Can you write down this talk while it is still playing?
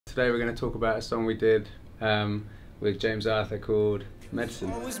Today we're going to talk about a song we did with James Arthur called Medicine.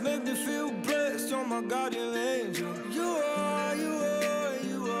 Always make me feel blessed, you're my guardian angel. You are, you are,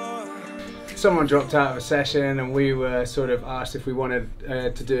 you are. Someone dropped out of a session and we were sort of asked if we wanted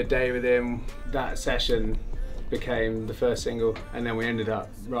to do a day with him. That session became the first single, and then we ended up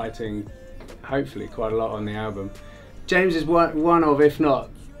writing hopefully quite a lot on the album. James is one of, if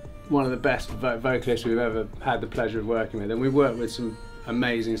not one of the best vocalists we've ever had the pleasure of working with, and we've worked with some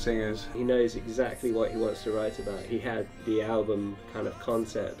amazing singers. He knows exactly what he wants to write about. He had the album kind of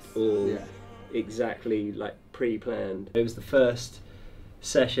concept all exactly like pre-planned. It was the first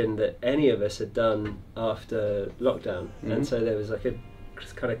session that any of us had done after lockdown, and so there was like a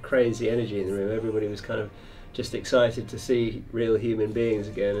kind of crazy energy in the room. Everybody was kind of just excited to see real human beings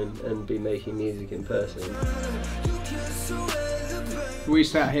again and be making music in person. We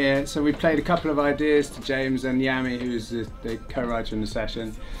sat here, so we played a couple of ideas to James and Yami, who's the co-writer in the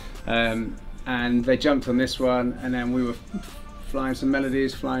session, and they jumped on this one, and then we were flying some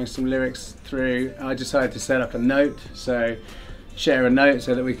melodies, flying some lyrics through. I decided to set up a note, so share a note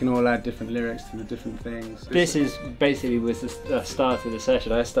so that we can all add different lyrics to the different things. This is basically was the start of the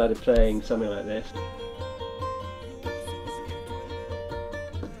session. I started playing something like this.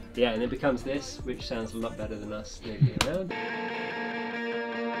 Yeah, and it becomes this, which sounds a lot better than us snooping around.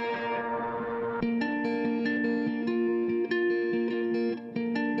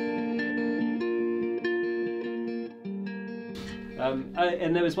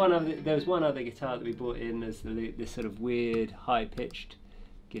 And there was one other guitar that we brought in as this sort of weird high-pitched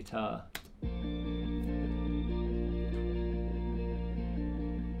guitar.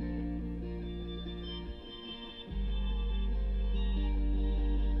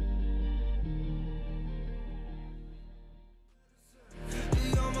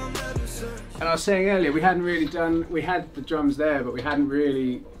 And I was saying earlier, we had the drums there, but we hadn't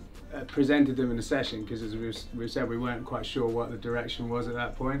really presented them in the session, because as we said, we weren't quite sure what the direction was at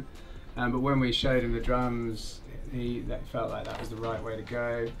that point. But when we showed him the drums, that felt like that was the right way to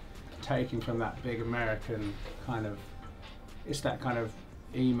go. Taking from that big American kind of, it's that kind of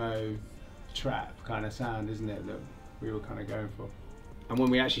emo trap kind of sound, isn't it, that we were kind of going for. And when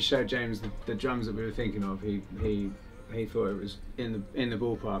we actually showed James the drums that we were thinking of, he thought it was in the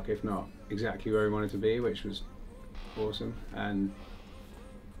ballpark, if not exactly where he wanted to be, which was awesome. And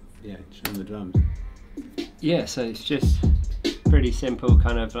yeah, show him the drums. Yeah, so it's just pretty simple,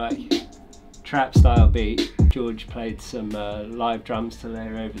 kind of like trap style beat. George played some live drums to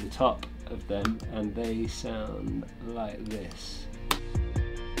layer over the top of them, and they sound like this.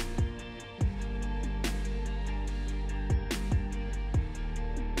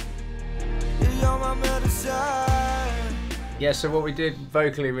 Yeah, so what we did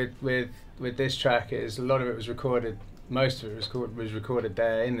vocally with this track is a lot of it was recorded. Most of it was recorded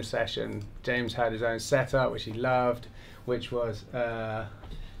there in the session. James had his own setup, which he loved, which was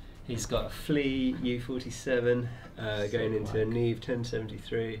he's got a Flea U47 going into a Neve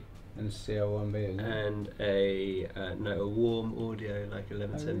 1073 and a CL1B, and a Warm Audio like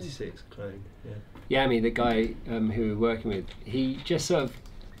 1176 clone. Yeah. Yami, the guy who we're working with, he just sort of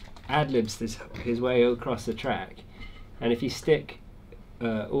ad-libs his way across the track, and if you stick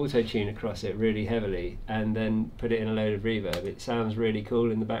auto-tune across it really heavily and then put it in a load of reverb, it sounds really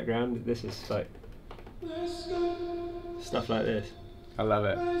cool in the background. This is like stuff like this. I love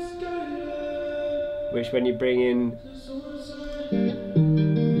it. Which when you bring in,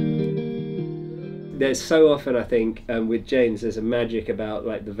 there's so often, I think, with James, there's a magic about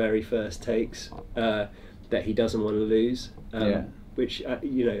like the very first takes that he doesn't want to lose. Which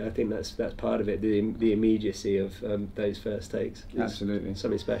you know, I think that's part of it. The immediacy of those first takes. Absolutely,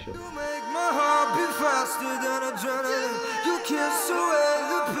 something special. You make my heart beat faster than adrenaline. You kiss away